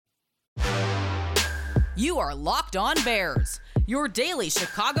You are Locked On Bears, your daily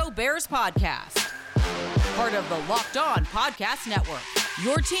Chicago Bears podcast. Part of the Locked On Podcast Network,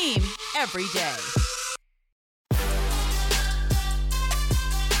 your team every day.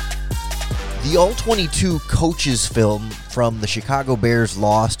 The All-22 coaches film from the Chicago Bears'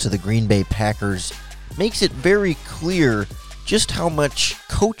 loss to the Green Bay Packers makes it very clear just how much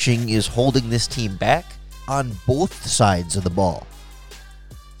coaching is holding this team back on both sides of the ball.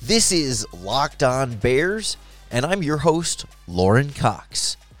 This is Locked On Bears, and I'm your host, Lauren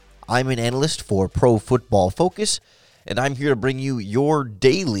Cox. I'm an analyst for Pro Football Focus, and I'm here to bring you your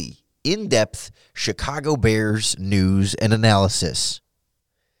daily, in-depth Chicago Bears news and analysis.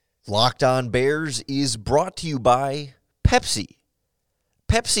 Locked On Bears is brought to you by Pepsi.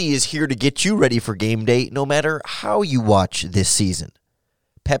 Pepsi is here to get you ready for game day no matter how you watch this season.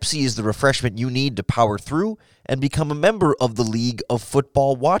 Pepsi is the refreshment you need to power through and become a member of the League of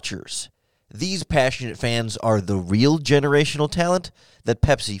Football Watchers. These passionate fans are the real generational talent that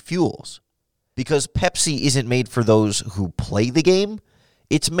Pepsi fuels. Because Pepsi isn't made for those who play the game,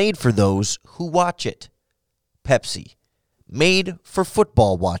 it's made for those who watch it. Pepsi, made for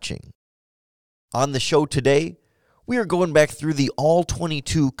football watching. On the show today, we are going back through the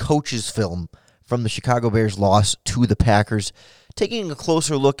All-22 coaches film from the Chicago Bears' loss to the Packers, taking a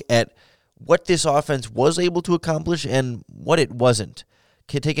closer look at what this offense was able to accomplish and what it wasn't.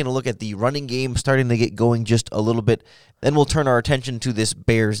 Taking a look at the running game starting to get going just a little bit. Then we'll turn our attention to this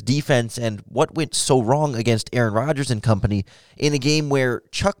Bears defense and what went so wrong against Aaron Rodgers and company in a game where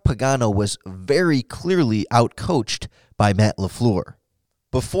Chuck Pagano was very clearly outcoached by Matt LaFleur.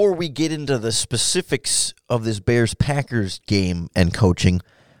 Before we get into the specifics of this Bears-Packers game and coaching,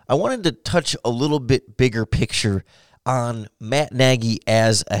 I wanted to touch a little bit bigger picture on Matt Nagy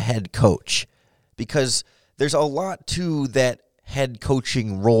as a head coach, because there's a lot to that head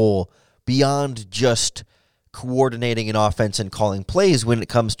coaching role beyond just coordinating an offense and calling plays when it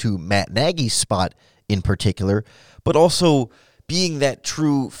comes to Matt Nagy's spot in particular, but also being that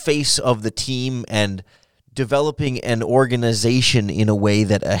true face of the team and developing an organization in a way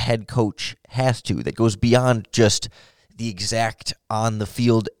that a head coach has to, that goes beyond just the exact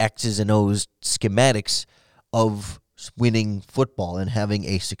on-the-field X's and O's schematics of winning football and having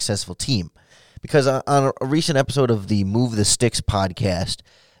a successful team. Because on a recent episode of the Move the Sticks podcast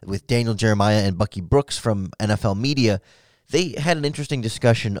with Daniel Jeremiah and Bucky Brooks from NFL Media, they had an interesting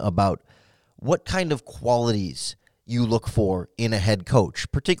discussion about what kind of qualities you look for in a head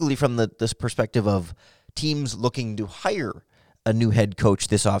coach, particularly from this perspective of teams looking to hire a new head coach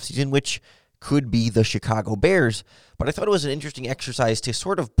this offseason, which could be the Chicago Bears. But I thought it was an interesting exercise to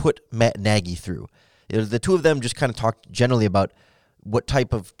sort of put Matt Nagy through. The two of them just kind of talked generally about what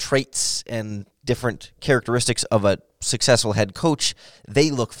type of traits and different characteristics of a successful head coach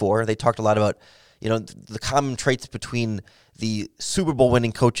they look for. They talked a lot about, the common traits between the Super Bowl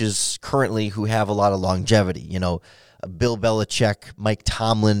winning coaches currently who have a lot of longevity. Bill Belichick, Mike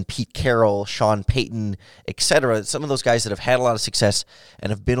Tomlin, Pete Carroll, Sean Payton, etc. Some of those guys that have had a lot of success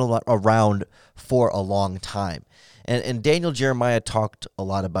and have been around for a long time. And Daniel Jeremiah talked a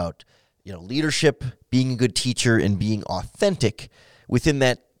lot about leadership, being a good teacher, and being authentic within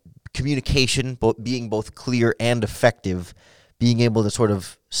that communication, being both clear and effective, being able to sort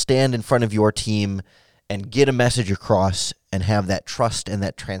of stand in front of your team and get a message across and have that trust and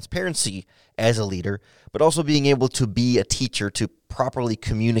that transparency as a leader, but also being able to be a teacher to properly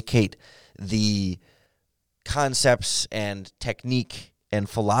communicate the concepts and technique and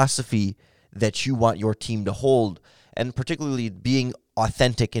philosophy that you want your team to hold, and particularly being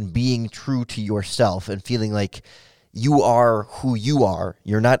authentic and being true to yourself and feeling like you are who you are.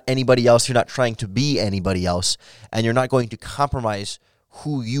 You're not anybody else. You're not trying to be anybody else, and you're not going to compromise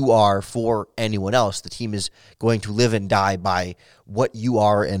who you are for anyone else. The team is going to live and die by what you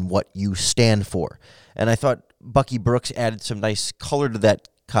are and what you stand for. And I thought Bucky Brooks added some nice color to that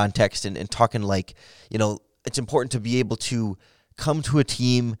context and talking like, it's important to be able to come to a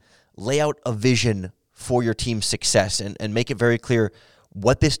team, lay out a vision for your team's success and make it very clear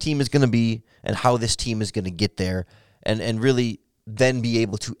what this team is going to be and how this team is going to get there, and really then be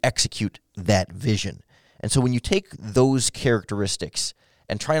able to execute that vision. And so when you take those characteristics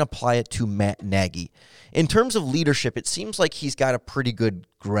and try and apply it to Matt Nagy, in terms of leadership, it seems like he's got a pretty good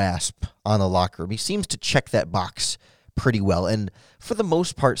grasp on the locker room. He seems to check that box pretty well, and for the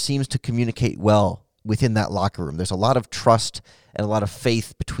most part seems to communicate well within that locker room. There's a lot of trust and a lot of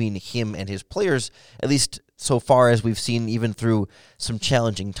faith between him and his players, at least so far as we've seen, even through some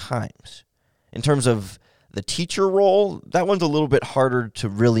challenging times. In terms of the teacher role, that one's a little bit harder to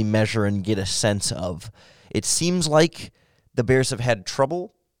really measure and get a sense of. It seems like the Bears have had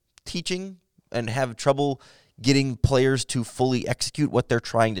trouble teaching and have trouble getting players to fully execute what they're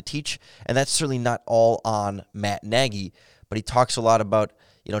trying to teach. And that's certainly not all on Matt Nagy, but he talks a lot about,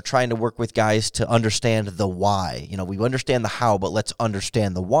 trying to work with guys to understand the why. We understand the how, but let's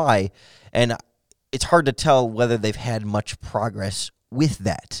understand the why. And it's hard to tell whether they've had much progress with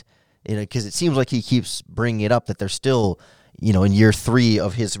that, because it seems like he keeps bringing it up that they're still, in year 3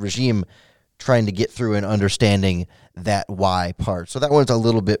 of his regime, trying to get through and understanding that why part. So that one's a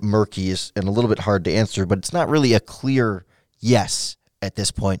little bit murky and a little bit hard to answer, but it's not really a clear yes at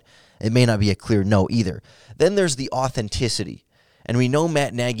this point. It may not be a clear no either. Then there's the authenticity. And we know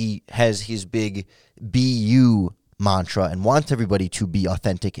Matt Nagy has his big "be you" mantra and wants everybody to be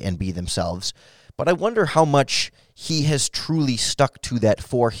authentic and be themselves. But I wonder how much he has truly stuck to that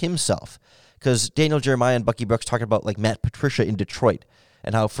for himself. Because Daniel Jeremiah and Bucky Brooks talking about like Matt Patricia in Detroit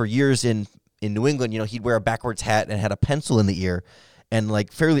and how for years in New England, he'd wear a backwards hat and had a pencil in the ear. And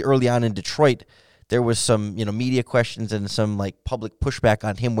like fairly early on in Detroit, there was some, media questions and some like public pushback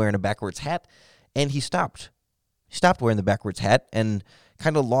on him wearing a backwards hat. And he stopped. He stopped wearing the backwards hat and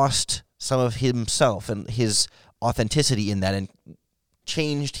kind of lost some of himself and his authenticity in that and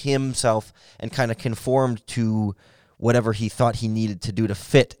changed himself and kind of conformed to whatever he thought he needed to do to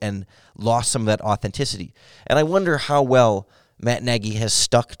fit and lost some of that authenticity. And I wonder how well Matt Nagy has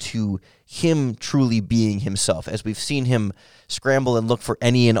stuck to him truly being himself. As we've seen him scramble and look for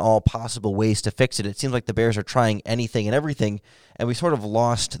any and all possible ways to fix it, it seems like the Bears are trying anything and everything, and we sort of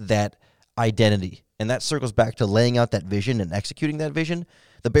lost that identity. And that circles back to laying out that vision and executing that vision.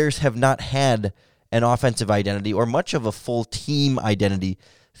 The Bears have not had an offensive identity or much of a full team identity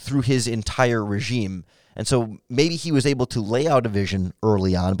through his entire regime. And so maybe he was able to lay out a vision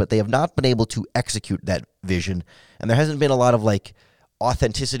early on, but they have not been able to execute that vision. And there hasn't been a lot of like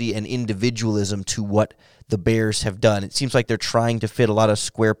authenticity and individualism to what the Bears have done. It seems like they're trying to fit a lot of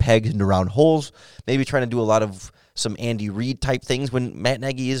square pegs into round holes, maybe trying to do a lot of some Andy Reid type things when Matt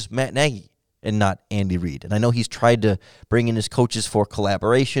Nagy is Matt Nagy and not Andy Reid. And I know he's tried to bring in his coaches for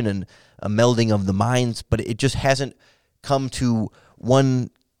collaboration and a melding of the minds, but it just hasn't come to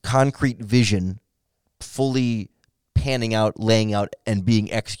one concrete vision fully panning out, laying out, and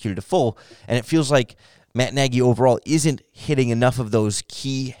being executed to full. And it feels like Matt Nagy overall isn't hitting enough of those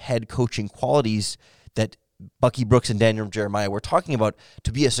key head coaching qualities that Bucky Brooks and Daniel Jeremiah were talking about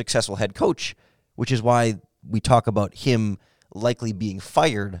to be a successful head coach, which is why we talk about him likely being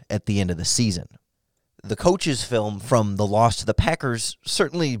fired at the end of the season. The coach's film from the loss to the Packers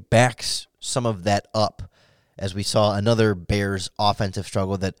certainly backs some of that up, as we saw another Bears offensive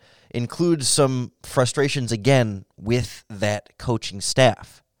struggle that includes some frustrations again with that coaching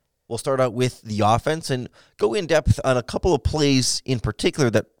staff. We'll start out with the offense and go in depth on a couple of plays in particular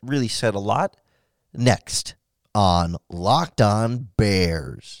that really said a lot next on Locked On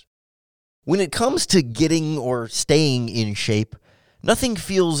Bears. When it comes to getting or staying in shape, nothing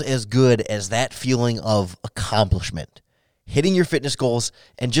feels as good as that feeling of accomplishment, hitting your fitness goals,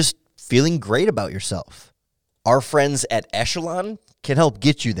 and just feeling great about yourself. Our friends at Echelon can help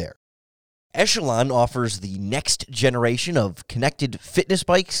get you there. Echelon offers the next generation of connected fitness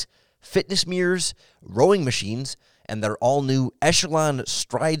bikes, fitness mirrors, rowing machines, and their all-new Echelon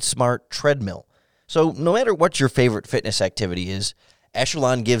Stride Smart treadmill. So no matter what your favorite fitness activity is,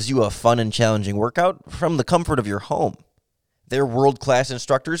 Echelon gives you a fun and challenging workout from the comfort of your home. Their world-class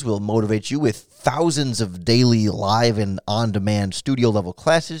instructors will motivate you with thousands of daily live and on-demand studio-level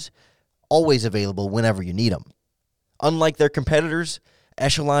classes, always available whenever you need them. Unlike their competitors,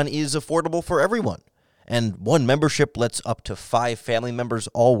 Echelon is affordable for everyone, and one membership lets up to 5 family members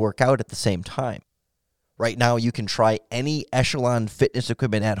all work out at the same time. Right now, you can try any Echelon fitness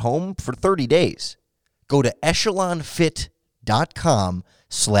equipment at home for 30 days. Go to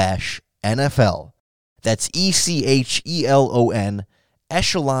echelonfit.com/NFL. That's ECHELON,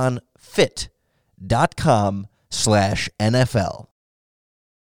 echelonfit.com/NFL.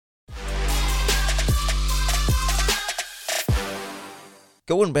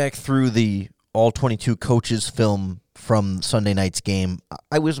 Going back through the All-22 coaches film from Sunday night's game,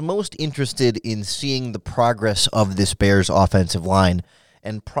 I was most interested in seeing the progress of this Bears offensive line,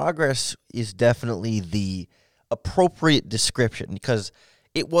 and progress is definitely the appropriate description because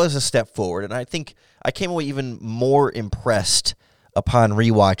it was a step forward, and I think I came away even more impressed upon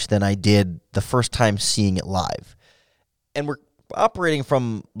rewatch than I did the first time seeing it live. And we're operating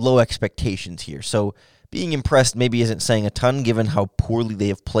from low expectations here, so being impressed maybe isn't saying a ton given how poorly they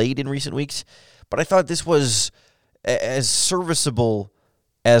have played in recent weeks, but I thought this was as serviceable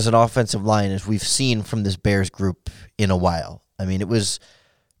as an offensive line as we've seen from this Bears group in a while. I mean, it was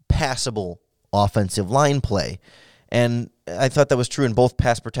passable offensive line play. And I thought that was true in both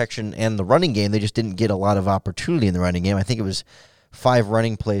pass protection and the running game. They just didn't get a lot of opportunity in the running game. I think it was 5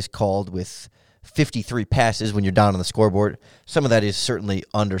 running plays called with 53 passes when you're down on the scoreboard. Some of that is certainly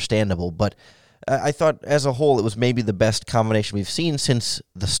understandable, but I thought as a whole it was maybe the best combination we've seen since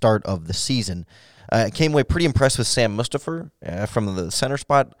the start of the season. I came away pretty impressed with Sam Mustipher from the center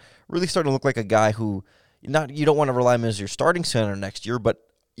spot. Really starting to look like a guy who you don't want to rely on him as your starting center next year, but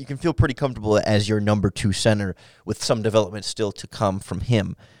you can feel pretty comfortable as your number 2 center with some development still to come from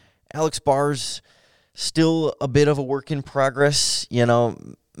him. Alex Bars, still a bit of a work in progress.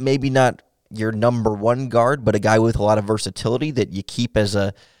 Maybe not your number 1 guard, but a guy with a lot of versatility that you keep as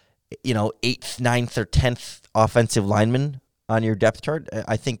a 8th, 9th, or 10th offensive lineman on your depth chart.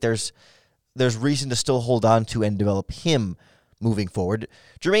 I think there's reason to still hold on to and develop him moving forward.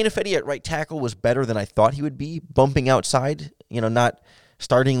 Germain Ifedi at right tackle was better than I thought he would be, bumping outside, not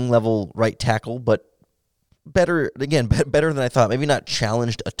starting level right tackle, but better than I thought. Maybe not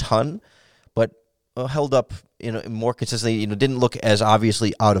challenged a ton, but held up more consistently. Didn't look as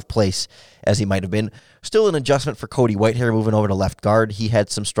obviously out of place as he might have been. Still an adjustment for Cody Whitehair moving over to left guard. He had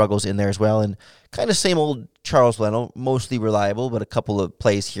some struggles in there as well, and kind of same old Charles Leno, mostly reliable, but a couple of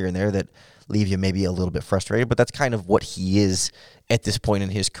plays here and there that leave you maybe a little bit frustrated, but that's kind of what he is at this point in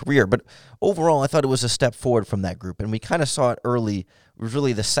his career. But overall, I thought it was a step forward from that group, and we kind of saw it early. It was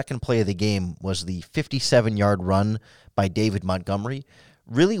really the second play of the game was the 57-yard run by David Montgomery,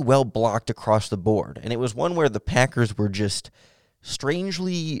 really well blocked across the board, and it was one where the Packers were just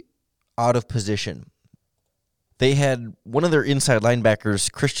strangely out of position. They had one of their inside linebackers,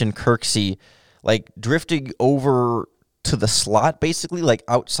 Christian Kirksey, drifting over to the slot, basically,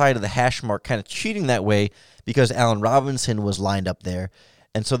 outside of the hash mark, kind of cheating that way because Allen Robinson was lined up there.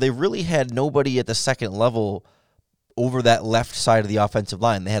 And so they really had nobody at the second level over that left side of the offensive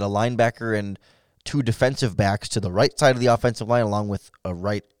line. They had a linebacker and 2 defensive backs to the right side of the offensive line, along with a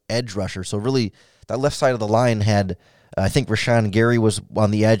right edge rusher. So really, that left side of the line had, I think Rashawn Gary was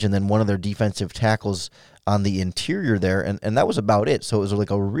on the edge, and then one of their defensive tackles on the interior there, and that was about it. So it was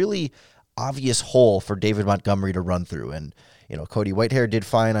a really obvious hole for David Montgomery to run through. And, Cody Whitehair did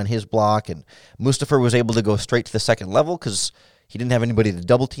fine on his block, and Mustipher was able to go straight to the second level because he didn't have anybody to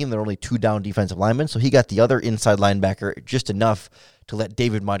double team. There were only 2 down defensive linemen, so he got the other inside linebacker just enough to let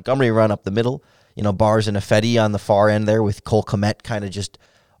David Montgomery run up the middle. Bars and Ifedi on the far end there with Cole Kmet kind of just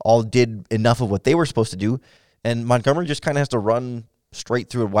all did enough of what they were supposed to do, and Montgomery just kind of has to run straight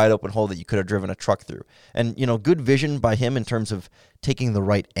through a wide open hole that you could have driven a truck through. And, good vision by him in terms of taking the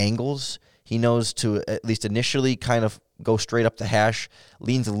right angles. He knows to, at least initially, kind of go straight up the hash,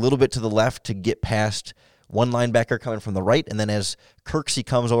 leans a little bit to the left to get past one linebacker coming from the right, and then as Kirksey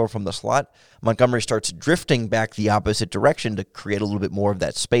comes over from the slot, Montgomery starts drifting back the opposite direction to create a little bit more of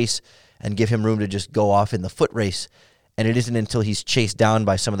that space and give him room to just go off in the foot race. And it isn't until he's chased down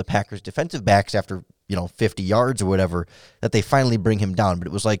by some of the Packers' defensive backs after 50 yards or whatever that they finally bring him down. But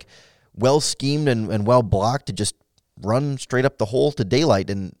it was well schemed and well blocked to just run straight up the hole to daylight,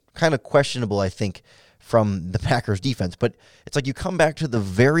 and kind of questionable, I think, from the Packers defense. But it's you come back to the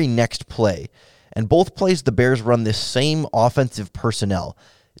very next play, and both plays the Bears run this same offensive personnel.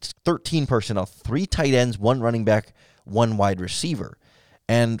 It's 13 personnel, 3 tight ends, 1 running back, 1 wide receiver.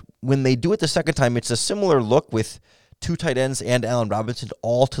 And when they do it the second time, it's a similar look with 2 tight ends and Allen Robinson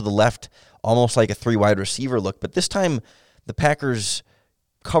all to the left, almost like a 3 wide receiver look. But this time, the Packers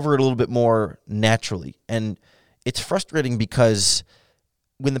cover it a little bit more naturally. And it's frustrating because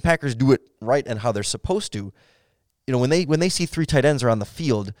when the Packers do it right and how they're supposed to, when they see 3 tight ends are on the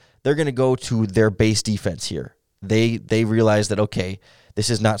field, they're going to go to their base defense here. They realize that, okay, this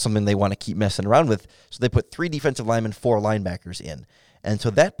is not something they want to keep messing around with. So they put 3 defensive linemen, 4 linebackers in. And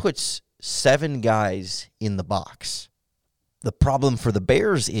so that puts 7 guys in the box. The problem for the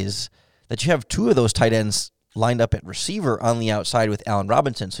Bears is that you have 2 of those tight ends lined up at receiver on the outside with Allen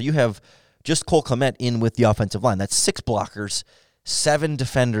Robinson. So you have just Cole Kmet in with the offensive line. That's 6 blockers, 7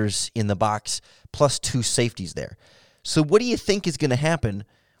 defenders in the box, plus 2 safeties there. So what do you think is going to happen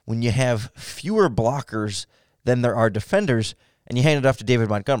when you have fewer blockers than there are defenders and you hand it off to David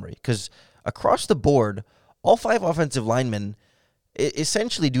Montgomery? Because across the board, all 5 offensive linemen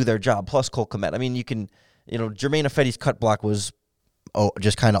essentially do their job, plus Cole Kmet. I mean, you can, Germain Ifedi's cut block was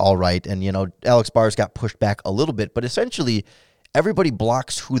just kind of all right, and, Alex Bars got pushed back a little bit, but essentially everybody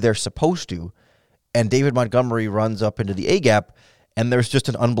blocks who they're supposed to, and David Montgomery runs up into the A-gap, and there's just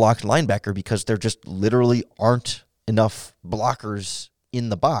an unblocked linebacker because there just literally aren't enough blockers in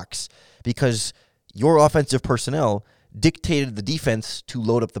the box because your offensive personnel dictated the defense to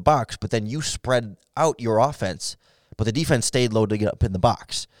load up the box, but then you spread out your offense, but the defense stayed loaded up in the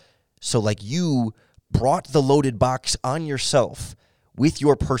box. So, you brought the loaded box on yourself with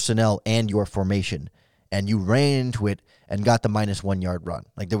your personnel and your formation, and you ran into it and got the -1 yard run.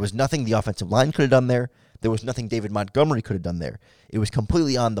 Like, there was nothing the offensive line could have done there. There was nothing David Montgomery could have done there. It was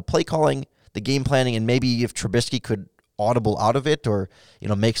completely on the play calling, the game planning, and maybe if Trubisky could audible out of it or,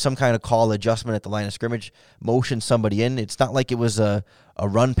 make some kind of call adjustment at the line of scrimmage, motion somebody in. It's not like it was a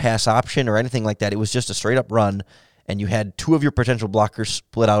run-pass option or anything like that. It was just a straight-up run, and you had two of your potential blockers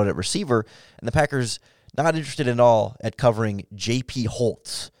split out at receiver, and the Packers not interested at all at covering J.P.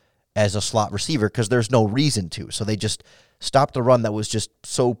 Holtz as a slot receiver because there's no reason to. So they just stopped a run that was just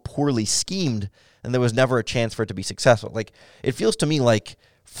so poorly schemed, and there was never a chance for it to be successful. Like, it feels to me like,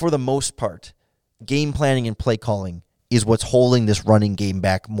 for the most part, game planning and play calling is what's holding this running game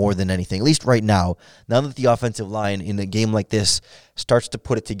back more than anything, at least right now. Now that the offensive line in a game like this starts to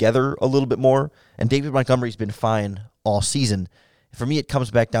put it together a little bit more, and David Montgomery's been fine all season, for me it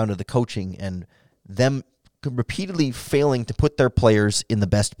comes back down to the coaching and them repeatedly failing to put their players in the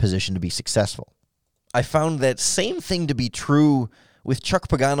best position to be successful. I found that same thing to be true with Chuck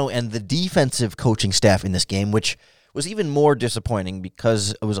Pagano and the defensive coaching staff in this game, which was even more disappointing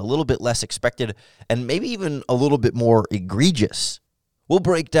because it was a little bit less expected and maybe even a little bit more egregious. We'll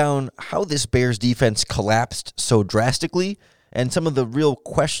break down how this Bears defense collapsed so drastically and some of the real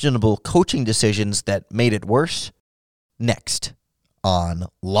questionable coaching decisions that made it worse next on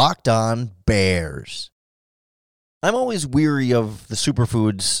Locked On Bears. I'm always weary of the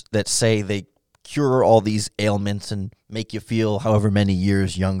superfoods that say they cure all these ailments and make you feel however many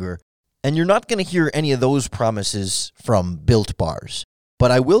years younger. And you're not going to hear any of those promises from Built Bars. But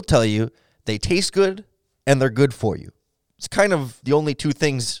I will tell you, they taste good and they're good for you. It's kind of the only two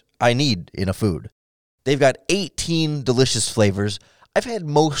things I need in a food. They've got 18 delicious flavors. I've had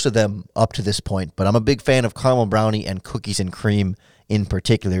most of them up to this point, but I'm a big fan of caramel brownie and cookies and cream in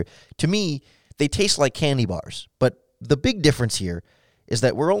particular. To me, they taste like candy bars. But the big difference here is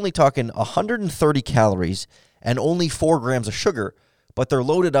that we're only talking 130 calories and only 4 grams of sugar, but they're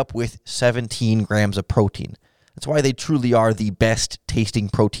loaded up with 17 grams of protein. That's why they truly are the best tasting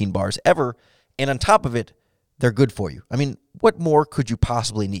protein bars ever. And on top of it, they're good for you. I mean, what more could you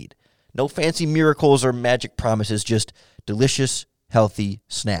possibly need? No fancy miracles or magic promises, just delicious, healthy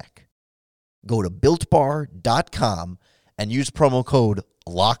snack. Go to BuiltBar.com and use promo code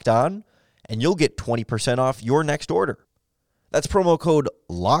LOCKEDON, and you'll get 20% off your next order. That's promo code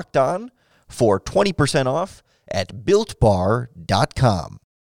LOCKEDON for 20% off at BuiltBar.com.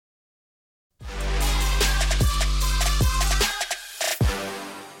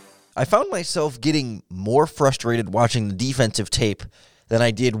 I found myself getting more frustrated watching the defensive tape than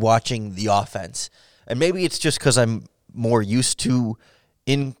I did watching the offense. And maybe it's just because I'm more used to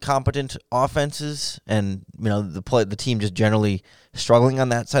incompetent offenses and, the team just generally struggling on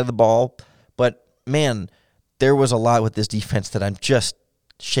that side of the ball. But, man, there was a lot with this defense that I'm just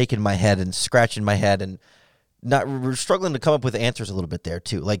shaking my head and scratching my head and we're struggling to come up with answers a little bit there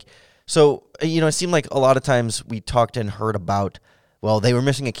too. It seemed like a lot of times we talked and heard about, well, they were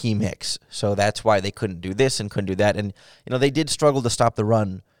missing Akeem Hicks, so that's why they couldn't do this and couldn't do that. And, they did struggle to stop the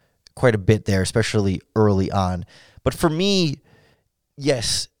run quite a bit there, especially early on. But for me,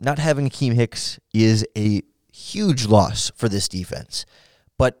 yes, not having Akeem Hicks is a huge loss for this defense.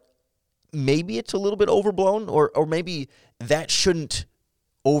 But maybe it's a little bit overblown, or maybe that shouldn't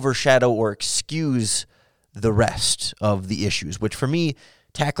overshadow or excuse the rest of the issues, which for me,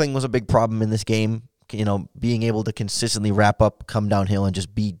 tackling was a big problem in this game. Being able to consistently wrap up, come downhill, and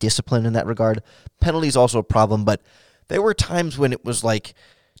just be disciplined in that regard. Penalties also a problem, but there were times when it was like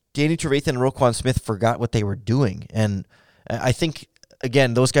Danny Trevathan and Roquan Smith forgot what they were doing. And I think,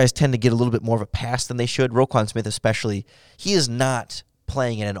 again, those guys tend to get a little bit more of a pass than they should. Roquan Smith especially, he is not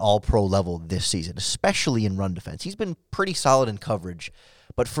playing at an all-pro level this season, especially in run defense. He's been pretty solid in coverage,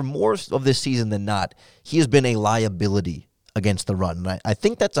 but for more of this season than not, he has been a liability against the run. And I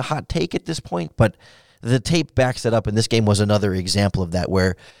think that's a hot take at this point, but the tape backs it up, and this game was another example of that,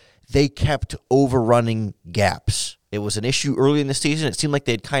 where they kept overrunning gaps. It was an issue early in the season. It seemed like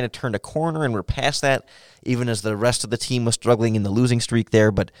they'd kind of turned a corner and were past that, even as the rest of the team was struggling in the losing streak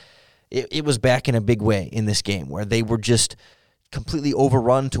there. But it was back in a big way in this game, where they were just completely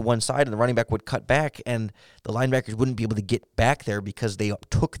overrun to one side, and the running back would cut back, and the linebackers wouldn't be able to get back there because they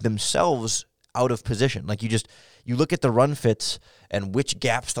took themselves out of position. Like, you look at the run fits and which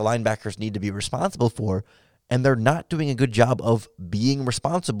gaps the linebackers need to be responsible for, and they're not doing a good job of being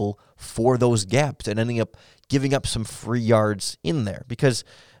responsible for those gaps and ending up giving up some free yards in there, because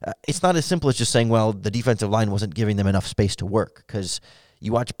it's not as simple as just saying, well, the defensive line wasn't giving them enough space to work, because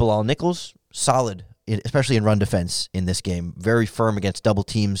you watch Bilal Nichols, solid, especially in run defense in this game, very firm against double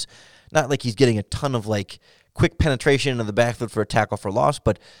teams, Not like he's getting a ton of like quick penetration into the backfield for a tackle for loss,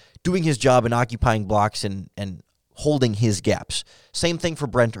 but doing his job and occupying blocks and holding his gaps. Same thing for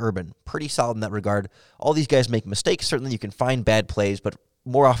Brent Urban. Pretty solid in that regard. All these guys make mistakes. Certainly you can find bad plays, but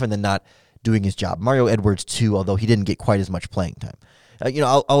more often than not, doing his job. Mario Edwards, too, although he didn't get quite as much playing time.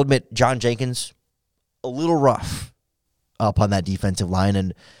 I'll admit, John Jenkins, a little rough up on that defensive line,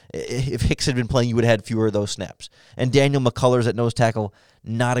 and if Hicks had been playing, you would have had fewer of those snaps. And Daniel McCullers at nose tackle,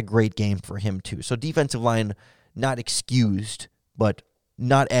 not a great game for him, too. So defensive line, not excused, but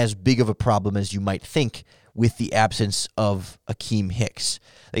not as big of a problem as you might think with the absence of Akeem Hicks.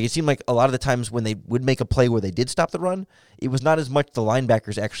 Like, it seemed like a lot of the times when they would make a play where they did stop the run, it was not as much the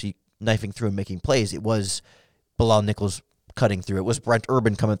linebackers actually knifing through and making plays. It was Bilal Nichols cutting through. It was Brent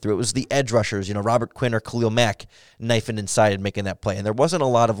Urban coming through. It was the edge rushers, Robert Quinn or Khalil Mack knifing inside and making that play. And there wasn't a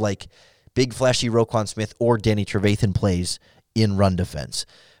lot of like big flashy Roquan Smith or Danny Trevathan plays in run defense.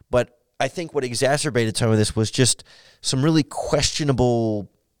 But I think what exacerbated some of this was just some really questionable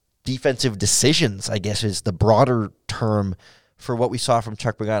defensive decisions, I guess is the broader term for what we saw from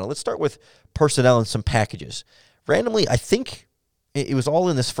Chuck Pagano. Let's start with personnel and some packages. Randomly, I think it was all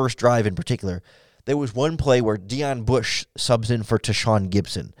in this first drive in particular. There was one play where Deon Bush subs in for Tashawn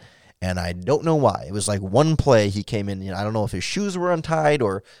Gibson, and I don't know why. It was like one play he came in, I don't know if his shoes were untied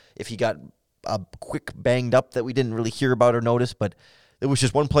or if he got a quick banged up that we didn't really hear about or notice, but it was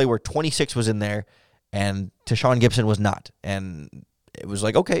just one play where 26 was in there and Tashawn Gibson was not. And it was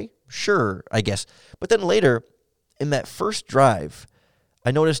like, okay, sure, I guess. But then later, in that first drive,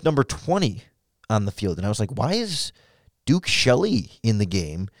 I noticed number 20 on the field, and I was like, why is Duke Shelley in the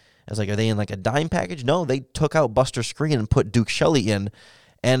game? I was like, are they in like a dime package? No, they took out Buster Skriniar and put Duke Shelley in.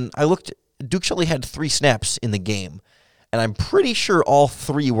 And I looked, Duke Shelley had 3 snaps in the game. And I'm pretty sure all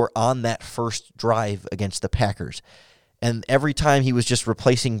 3 were on that first drive against the Packers. And every time he was just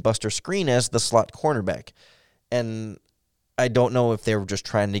replacing Buster Skriniar as the slot cornerback. And I don't know if they were just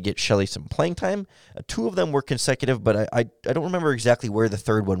trying to get Shelley some playing time. 2 of them were consecutive, but I don't remember exactly where the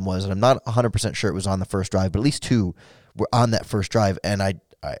third one was. And I'm not 100% sure it was on the first drive, but at least 2 were on that first drive. And I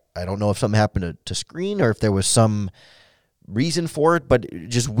don't know if something happened to Screen or if there was some reason for it, but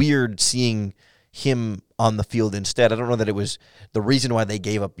just weird seeing him on the field instead. I don't know that it was the reason why they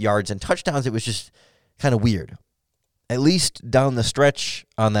gave up yards and touchdowns. It was just kind of weird. At least down the stretch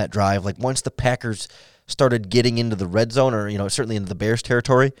on that drive, like once the Packers started getting into the red zone or, certainly into the Bears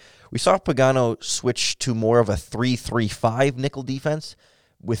territory, we saw Pagano switch to more of a 3-3-5 nickel defense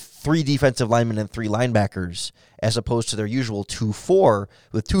with 3 defensive linemen and 3 linebackers, as opposed to their usual 2-4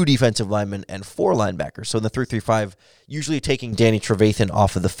 with 2 defensive linemen and 4 linebackers. So in the 3-3-5, usually taking Danny Trevathan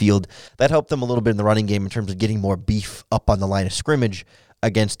off of the field. That helped them a little bit in the running game in terms of getting more beef up on the line of scrimmage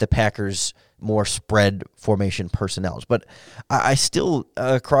against the Packers' more spread formation personnel. But I still,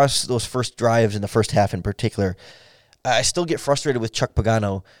 across those first drives in the first half in particular, I still get frustrated with Chuck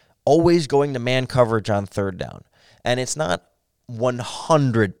Pagano always going to man coverage on third down. And it's not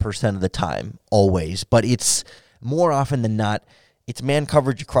 100% of the time, always, but it's more often than not, it's man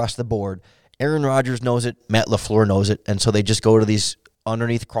coverage across the board. Aaron Rodgers knows it, Matt LaFleur knows it, and so they just go to these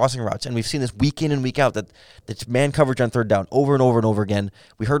underneath crossing routes. And we've seen this week in and week out that it's man coverage on third down over and over and over again.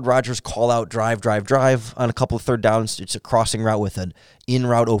 We heard Rodgers call out drive on a couple of third downs. It's a crossing route with an in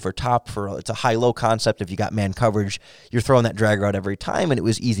route over top. It's a high-low concept. If you got man coverage, you're throwing that drag route every time, and it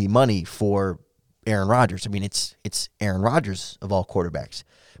was easy money for Aaron Rodgers. I mean, it's Aaron Rodgers of all quarterbacks.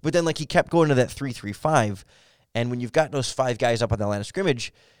 But then, he kept going to that 3-3-5, and when you've got those 5 guys up on the line of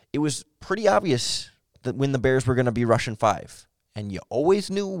scrimmage, it was pretty obvious that when the Bears were going to be rushing 5. And you always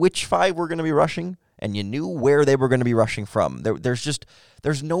knew which 5 were going to be rushing, and you knew where they were going to be rushing from.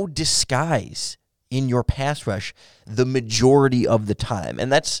 There's no disguise in your pass rush the majority of the time.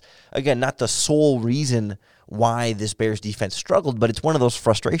 And that's, again, not the sole reason why this Bears defense struggled, but it's one of those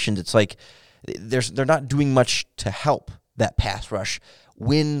frustrations. It's like they're not doing much to help that pass rush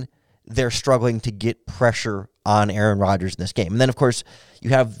when they're struggling to get pressure on Aaron Rodgers in this game. And then, of course,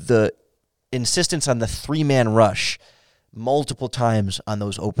 you have the insistence on the 3-man rush multiple times on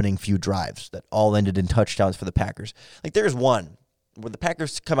those opening few drives that all ended in touchdowns for the Packers. There's one where the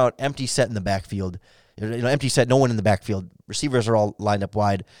Packers come out empty set in the backfield. Empty set, no one in the backfield. Receivers are all lined up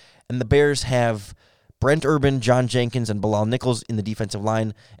wide. And the Bears have Brent Urban, John Jenkins, and Bilal Nichols in the defensive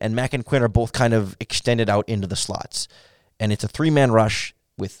line. And Mack and Quinn are both kind of extended out into the slots. And it's a 3-man rush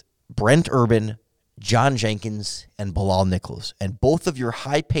with Brent Urban, John Jenkins, and Bilal Nichols. And both of your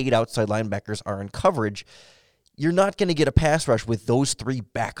high-paid outside linebackers are in coverage. You're not going to get a pass rush with those 3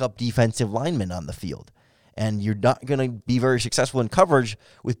 backup defensive linemen on the field. And you're not going to be very successful in coverage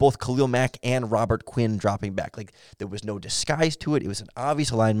with both Khalil Mack and Robert Quinn dropping back. Like, there was no disguise to it. It was an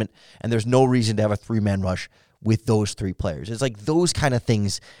obvious alignment, and there's no reason to have a 3-man rush with those 3 players. It's like those kind of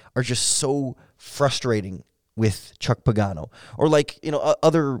things are just so frustrating with Chuck Pagano. Or like,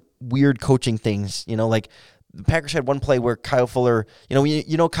 other weird coaching things, like the Packers had one play where Kyle Fuller,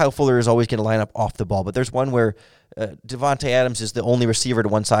 Kyle Fuller is always going to line up off the ball, but there's one where Davante Adams is the only receiver to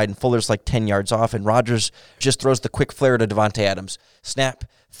one side, and Fuller's like 10 yards off, and Rodgers just throws the quick flare to Davante Adams. Snap,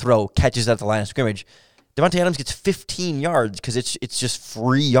 throw, catches at the line of scrimmage. Davante Adams gets 15 yards because it's just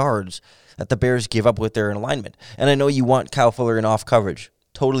free yards that the Bears give up with their alignment. And I know you want Kyle Fuller in off coverage.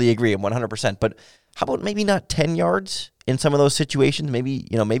 Totally agree, I'm 100%. But how about maybe not 10 yards in some of those situations?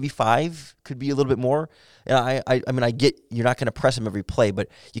 Maybe 5 could be a little bit more. I mean, I get you're not going to press him every play, but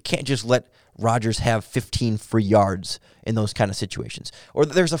you can't just let Rodgers have 15 free yards in those kind of situations. Or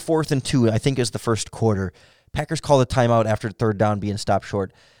there's a 4th and 2, I think is the first quarter. Packers call a timeout after 3rd down being stopped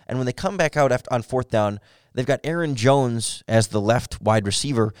short. And when they come back out on 4th down, they've got Aaron Jones as the left wide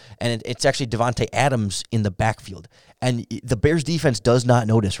receiver, and it's actually Davante Adams in the backfield. And the Bears defense does not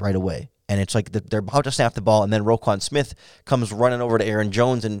notice right away. And it's like they're about to snap the ball, and then Roquan Smith comes running over to Aaron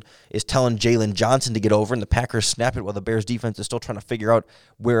Jones and is telling Jalen Johnson to get over, and the Packers snap it while the Bears defense is still trying to figure out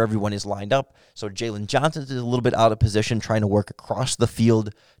where everyone is lined up. So Jalen Johnson is a little bit out of position, trying to work across the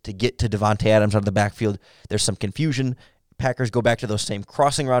field to get to Davante Adams out of the backfield. There's some confusion. Packers go back to those same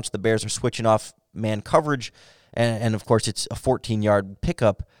crossing routes. The Bears are switching off man coverage, and of course it's a 14-yard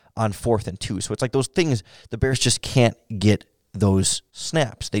pickup on 4th and 2. So it's like those things the Bears just can't get those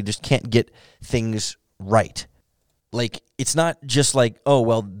snaps. They just can't get things right. Like, it's not just like, oh,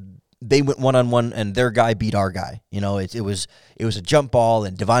 well, they went one-on-one and their guy beat our guy. It was a jump ball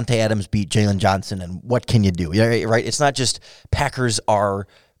and Davante Adams beat Jalen Johnson, and what can you do? Right? It's not just Packers are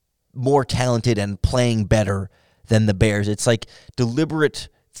more talented and playing better than the Bears. It's like deliberate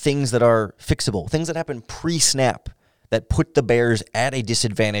things that are fixable, things that happen pre-snap that put the Bears at a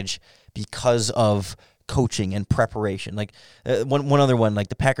disadvantage because of coaching and preparation. Like one other one, like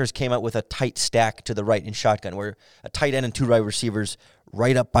the Packers came out with a tight stack to the right in shotgun, where a tight end and 2 wide receivers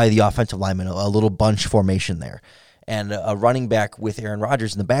right up by the offensive lineman, a little bunch formation there, and a running back with Aaron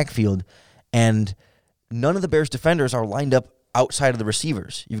Rodgers in the backfield, and none of the Bears defenders are lined up outside of the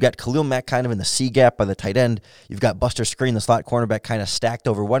receivers. You've got Khalil Mack kind of in the C gap by the tight end. You've got Buster Skrine, the slot cornerback, kind of stacked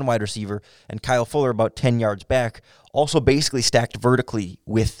over one wide receiver, and Kyle Fuller about 10 yards back, also basically stacked vertically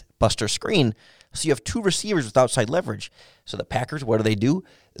with Buster Skrine. So you have 2 receivers with outside leverage. So the Packers, what do?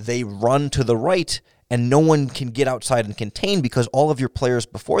 They run to the right, and no one can get outside and contain because all of your players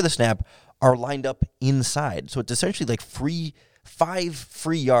before the snap are lined up inside. So it's essentially like 5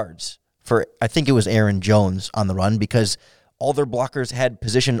 free yards for, I think it was Aaron Jones on the run, because all their blockers had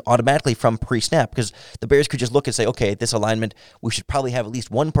position automatically from pre-snap, because the Bears could just look and say, okay, this alignment, we should probably have at least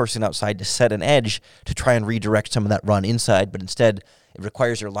one person outside to set an edge to try and redirect some of that run inside, but instead it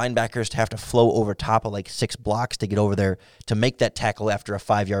requires your linebackers to have to flow over top of like 6 blocks to get over there to make that tackle after a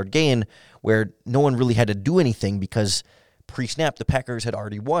 5-yard gain, where no one really had to do anything because pre-snap the Packers had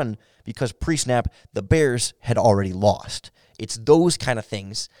already won, because pre-snap the Bears had already lost. It's those kind of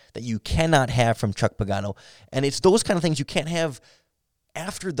things that you cannot have from Chuck Pagano, and it's those kind of things you can't have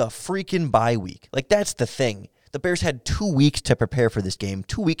after the freaking bye week. Like, that's the thing. The Bears had 2 weeks to prepare for this game,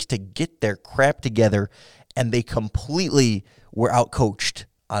 2 weeks to get their crap together, and they completely were outcoached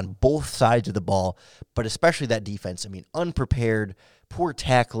on both sides of the ball, but especially that defense. I mean, unprepared, poor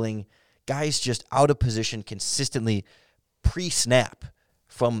tackling, guys just out of position consistently pre-snap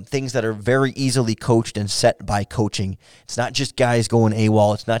from things that are very easily coached and set by coaching. It's not just guys going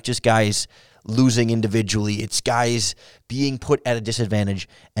AWOL. It's not just guys losing individually. It's guys being put at a disadvantage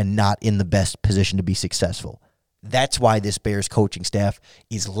and not in the best position to be successful. That's why this Bears coaching staff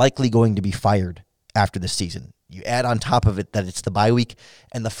is likely going to be fired after this season. You add on top of it that it's the bye week,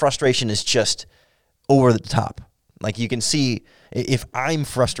 and the frustration is just over the top. Like, you can see, if I'm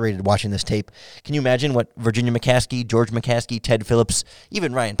frustrated watching this tape, can you imagine what Virginia McCaskey, George McCaskey, Ted Phillips,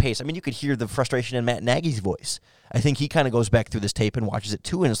 even Ryan Pace, I mean, you could hear the frustration in Matt Nagy's voice. I think he kind of goes back through this tape and watches it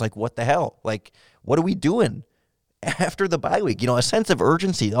too, and is like, what the hell? Like, what are we doing after the bye week? A sense of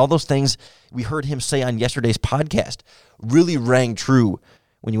urgency, all those things we heard him say on yesterday's podcast really rang true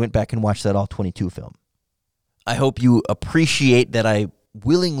when you went back and watched that All-22 film. I hope you appreciate that I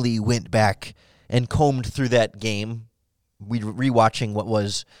willingly went back and combed through that game, rewatching what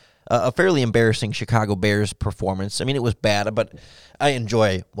was a fairly embarrassing Chicago Bears performance. I mean, it was bad, but I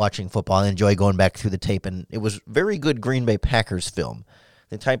enjoy watching football. I enjoy going back through the tape, and it was very good Green Bay Packers film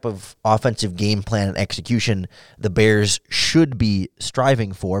the type of offensive game plan and execution the Bears should be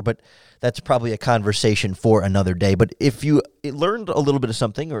striving for, but that's probably a conversation for another day. But if you learned a little bit of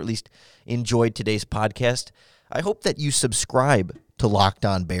something, or at least enjoyed today's podcast, I hope that you subscribe to Locked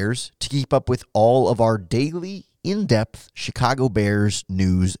On Bears to keep up with all of our daily, in-depth Chicago Bears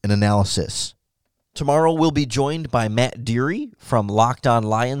news and analysis. Tomorrow we'll be joined by Matt Deary from Locked On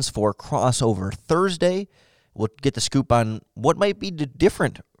Lions for Crossover Thursday. We'll get the scoop on what might be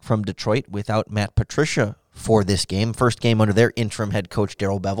different from Detroit without Matt Patricia for this game. First game under their interim head coach,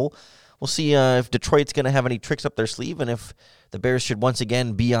 Darrell Bevell. We'll see if Detroit's going to have any tricks up their sleeve and if the Bears should once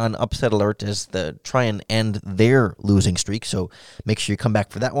again be on upset alert as they try and end their losing streak. So make sure you come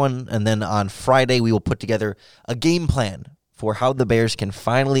back for that one. And then on Friday, we will put together a game plan for how the Bears can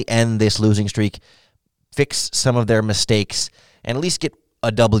finally end this losing streak, fix some of their mistakes, and at least get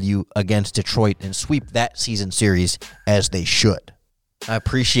a W against Detroit and sweep that season series as they should. I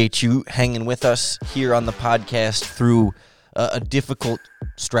appreciate you hanging with us here on the podcast through a difficult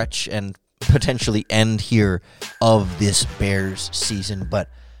stretch and potentially end here of this Bears season. But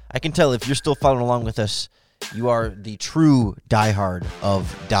I can tell if you're still following along with us, you are the true diehard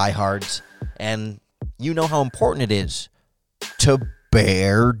of diehards, and you know how important it is to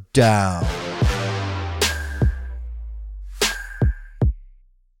bear down.